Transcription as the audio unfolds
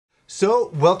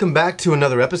So, welcome back to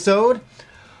another episode.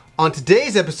 On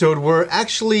today's episode, we're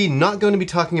actually not going to be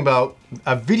talking about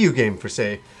a video game per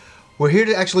se. We're here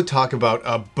to actually talk about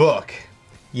a book.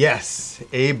 Yes,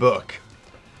 a book.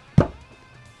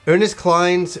 Ernest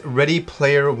Clines' Ready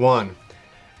Player One.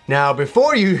 Now,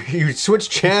 before you switch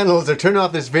channels or turn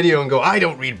off this video and go, I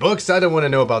don't read books, I don't want to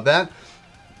know about that.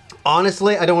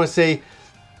 Honestly, I don't want to say,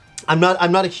 I'm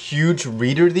not a huge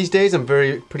reader these days. I'm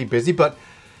pretty busy, but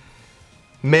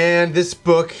man, this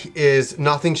book is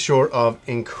nothing short of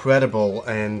incredible.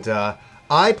 And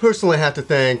I personally have to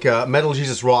thank Metal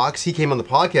Jesus Rocks. He came on the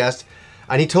podcast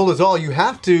and he told us all, you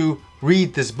have to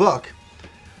read this book.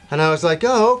 And I was like,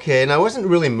 oh, okay. And I wasn't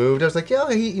really moved. I was like,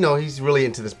 yeah, he's really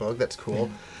into this book. That's cool.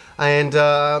 Yeah. And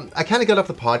I kind of got off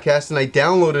the podcast and I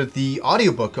downloaded the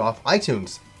audiobook off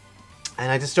iTunes.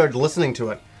 And I just started listening to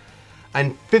it.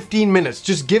 And 15 minutes,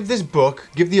 just give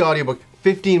the audiobook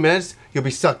 15 minutes, you'll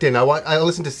be sucked in. I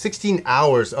listened to 16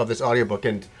 hours of this audiobook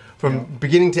and from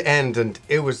beginning to end, and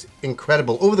it was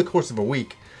incredible over the course of a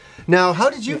week. Now,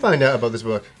 how did you find out about this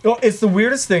book? Well, it's the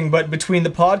weirdest thing, but between the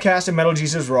podcast and Metal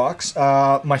Jesus Rocks,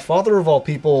 my father of all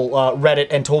people read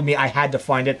it and told me I had to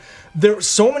find it.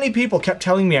 So many people kept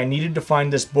telling me I needed to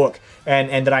find this book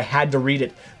and that I had to read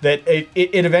it, that it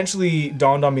eventually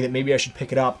dawned on me that maybe I should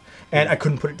pick it up, and I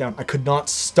couldn't put it down. I could not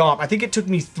stop. I think it took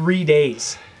me 3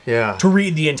 days. Yeah. To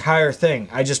read the entire thing.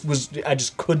 I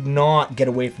just could not get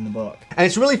away from the book. And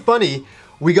it's really funny.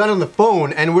 We got on the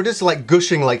phone and we're just like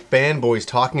gushing like fanboys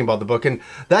talking about the book, and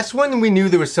that's when we knew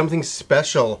there was something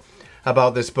special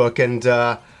about this book. And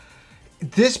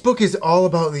this book is all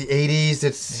about the 80s.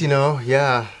 It's,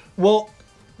 yeah. Well,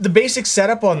 the basic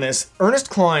setup on this,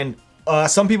 Ernest Cline,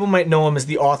 some people might know him as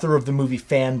the author of the movie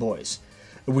Fanboys,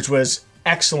 which was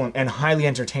excellent and highly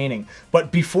entertaining.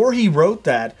 But before he wrote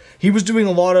that, he was doing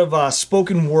a lot of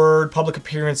spoken word, public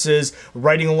appearances,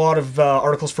 writing a lot of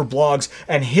articles for blogs,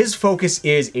 and his focus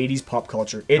is 80s pop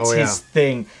culture. It's his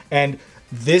thing. And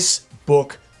this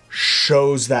book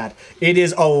shows that. It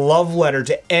is a love letter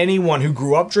to anyone who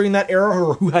grew up during that era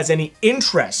or who has any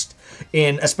interest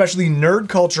in especially nerd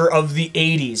culture of the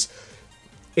 80s.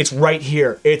 It's right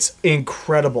here. It's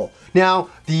incredible. Now,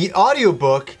 the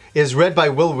audiobook is read by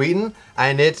Will Wheaton,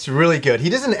 and it's really good. He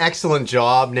does an excellent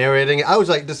job narrating it. I was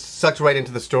like, just sucked right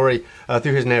into the story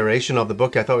through his narration of the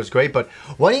book. I thought it was great, but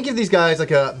why don't you give these guys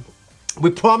like we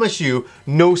promise you,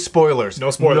 no spoilers.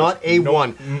 No spoilers. Not a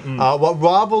one. What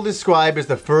Rob will describe is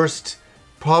the first,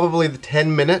 probably the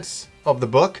 10 minutes of the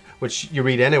book, which you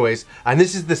read anyways, and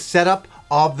this is the setup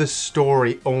of the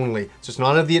story only. So it's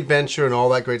none of the adventure and all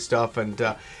that great stuff, and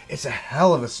it's a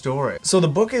hell of a story. So the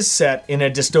book is set in a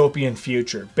dystopian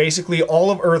future. Basically, all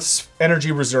of Earth's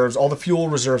energy reserves, all the fuel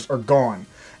reserves are gone.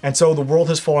 And so the world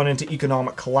has fallen into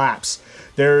economic collapse.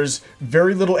 There's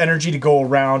very little energy to go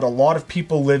around, a lot of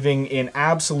people living in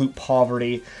absolute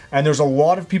poverty, and there's a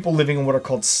lot of people living in what are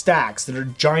called stacks, that are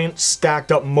giant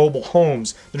stacked up mobile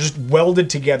homes. They're just welded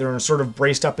together and sort of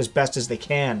braced up as best as they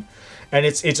can. And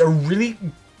it's a really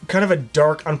kind of a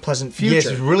dark, unpleasant future. Yes,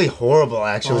 it's really horrible,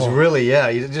 actually. It's really,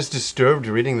 you're just disturbed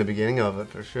reading the beginning of it,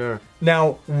 for sure.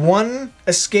 Now, one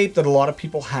escape that a lot of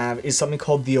people have is something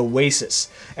called the Oasis,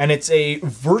 and it's a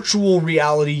virtual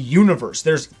reality universe.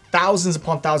 There's thousands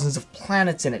upon thousands of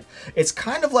planets in it. It's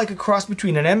kind of like a cross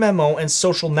between an MMO and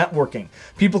social networking.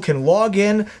 People can log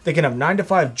in, they can have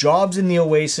 9-to-5 jobs in the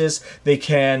Oasis, they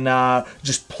can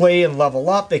just play and level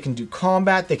up, they can do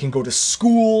combat, they can go to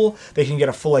school, they can get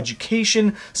a full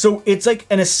education. So it's like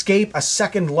an escape, a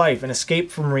second life, an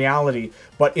escape from reality,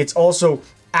 but it's also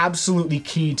absolutely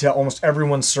key to almost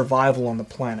everyone's survival on the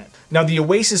planet. Now, the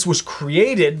Oasis was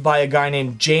created by a guy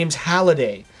named James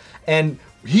Halliday, and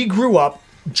he grew up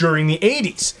during the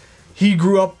 80s. He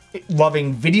grew up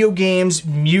loving video games,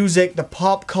 music, the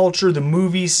pop culture, the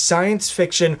movies, science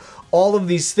fiction, all of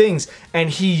these things, and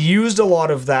he used a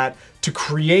lot of that to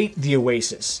create the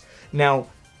Oasis. Now,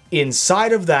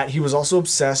 inside of that, he was also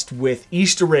obsessed with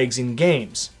Easter eggs in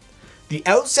games. The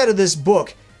outset of this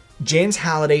book, James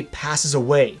Halliday passes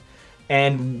away,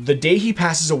 and the day he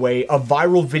passes away, a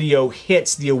viral video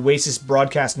hits the Oasis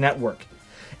broadcast network.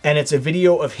 And it's a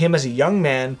video of him as a young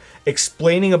man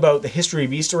explaining about the history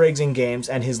of Easter eggs in games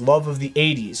and his love of the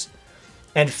 80s.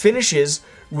 And finishes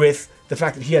with the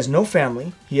fact that he has no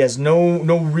family, he has no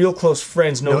real close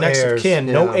friends, no next of kin,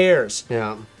 no heirs.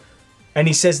 Yeah. And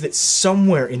he says that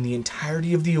somewhere in the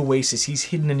entirety of the Oasis, he's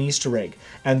hidden an Easter egg.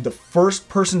 And the first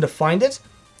person to find it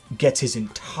gets his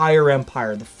entire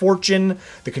empire, the fortune,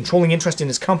 the controlling interest in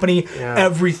his company,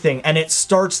 everything. And it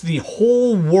starts the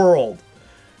whole world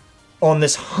on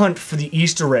this hunt for the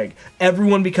Easter egg.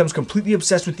 Everyone becomes completely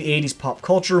obsessed with the 80s pop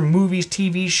culture, movies,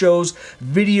 TV shows,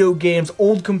 video games,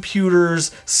 old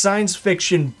computers, science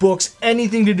fiction, books,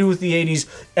 anything to do with the 80s.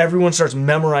 Everyone starts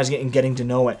memorizing it and getting to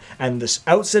know it. And this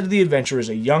outset of the adventure is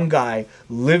a young guy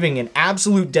living in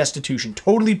absolute destitution,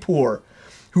 totally poor,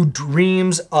 who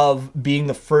dreams of being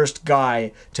the first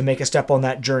guy to make a step on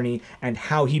that journey, and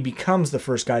how he becomes the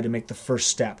first guy to make the first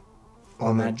step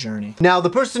on that journey. Now,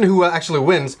 the person who actually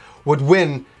wins would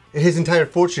win his entire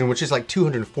fortune, which is like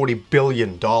 $240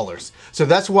 billion. So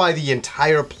that's why the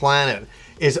entire planet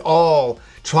is all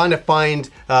trying to find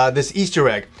this Easter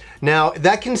egg. Now,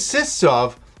 that consists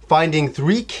of finding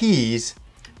 3 keys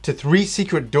to 3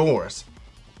 secret doors.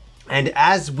 And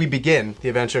as we begin the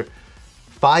adventure,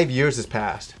 5 years has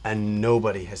passed and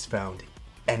nobody has found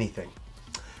anything.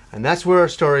 And that's where our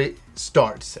story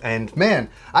starts. And man,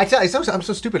 I tell you, I'm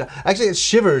so stupid. Actually, it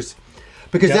shivers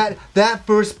because that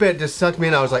first bit just sucked me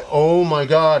in. I was like, oh my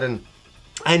God.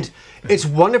 And it's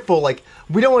wonderful. Like,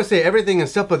 we don't want to say everything and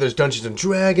stuff, but there's Dungeons and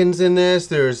Dragons in this.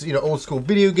 There's, you know, old school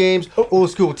video games, old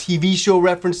school TV show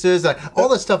references, all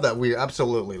the stuff that we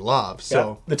absolutely love.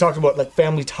 So they talked about like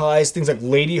family ties, things like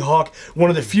Lady Hawk. One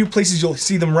of the few places you'll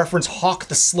see them reference Hawk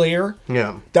the Slayer.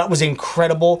 Yeah, that was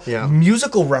incredible. Yeah,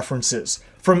 musical references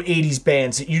from 80s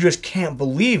bands that you just can't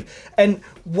believe. And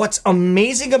what's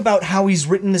amazing about how he's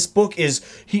written this book is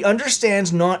he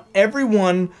understands not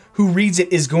everyone who reads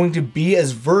it is going to be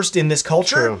as versed in this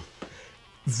culture. True.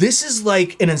 This is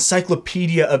like an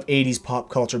encyclopedia of 80s pop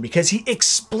culture because he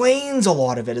explains a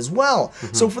lot of it as well.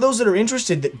 Mm-hmm. So for those that are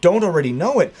interested that don't already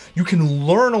know it, you can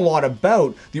learn a lot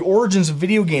about the origins of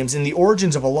video games and the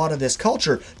origins of a lot of this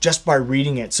culture just by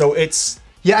reading it. So it's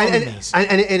amazing.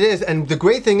 And it is. And the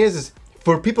great thing is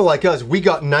for people like us, we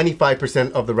got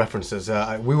 95% of the references.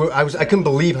 I couldn't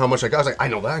believe how much I was like, I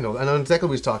know exactly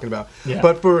what he's talking about. Yeah.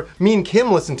 But for me and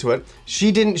Kim listened to it,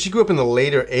 she grew up in the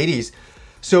later 80s.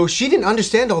 So she didn't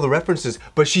understand all the references,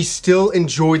 but she still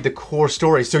enjoyed the core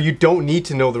story. So you don't need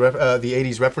to know the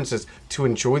 80s references to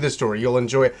enjoy the story. You'll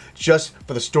enjoy it just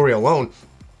for the story alone.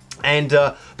 And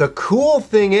the cool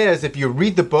thing is, if you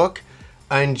read the book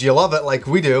and you love it like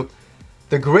we do,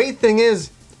 the great thing is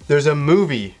there's a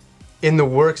movie in the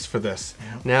works for this.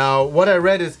 Yeah. Now, what I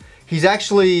read is he's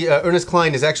actually, Ernest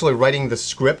Cline is actually writing the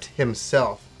script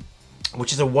himself,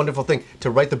 which is a wonderful thing,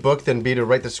 to write the book, then to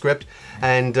write the script.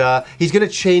 And he's going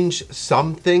to change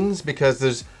some things because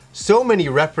there's so many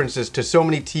references to so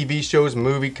many TV shows,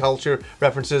 movie culture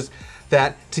references,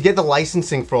 that to get the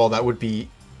licensing for all that would be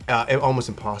almost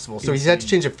impossible. So he's had to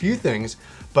change a few things,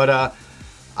 but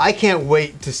I can't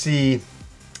wait to see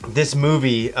this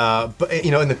movie, in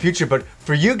the future. But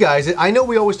for you guys, I know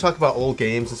we always talk about old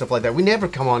games and stuff like that. We never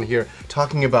come on here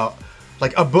talking about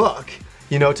like a book,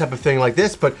 type of thing like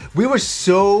this. But we were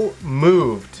so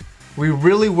moved. We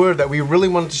really were, that we really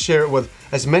wanted to share it with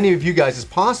as many of you guys as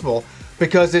possible,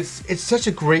 because it's such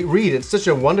a great read. It's such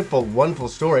a wonderful, wonderful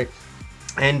story.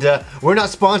 And we're not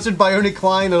sponsored by Ernest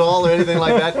Cline at all or anything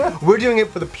like that. We're doing it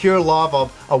for the pure love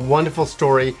of a wonderful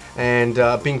story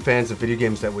and being fans of video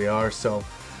games that we are. So,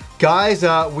 guys,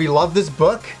 we love this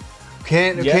book. We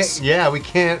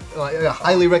can't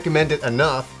highly recommend it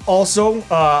enough. Also,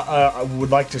 I would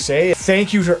like to say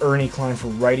thank you to Ernie Cline for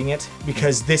writing it,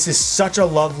 because this is such a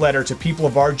love letter to people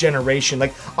of our generation.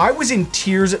 Like, I was in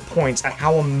tears at points at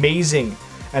how amazing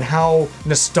and how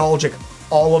nostalgic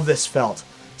all of this felt.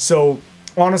 So,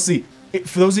 honestly,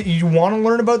 for those that you want to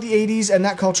learn about the 80s and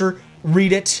that culture,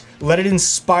 read it. Let it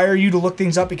inspire you to look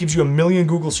things up. It gives you a million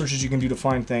Google searches you can do to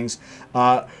find things.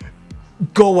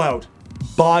 Go out,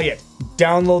 buy it,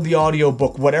 download the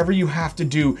audiobook, whatever you have to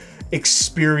do,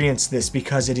 experience this,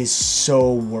 because it is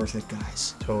so worth it,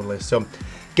 guys. Totally. So,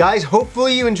 guys,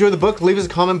 hopefully you enjoy the book. Leave us a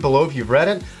comment below if you've read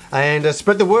it, and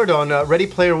spread the word on Ready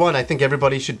Player One. I think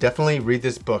everybody should definitely read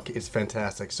this book. It's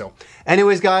fantastic. So,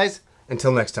 anyways, guys,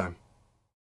 until next time.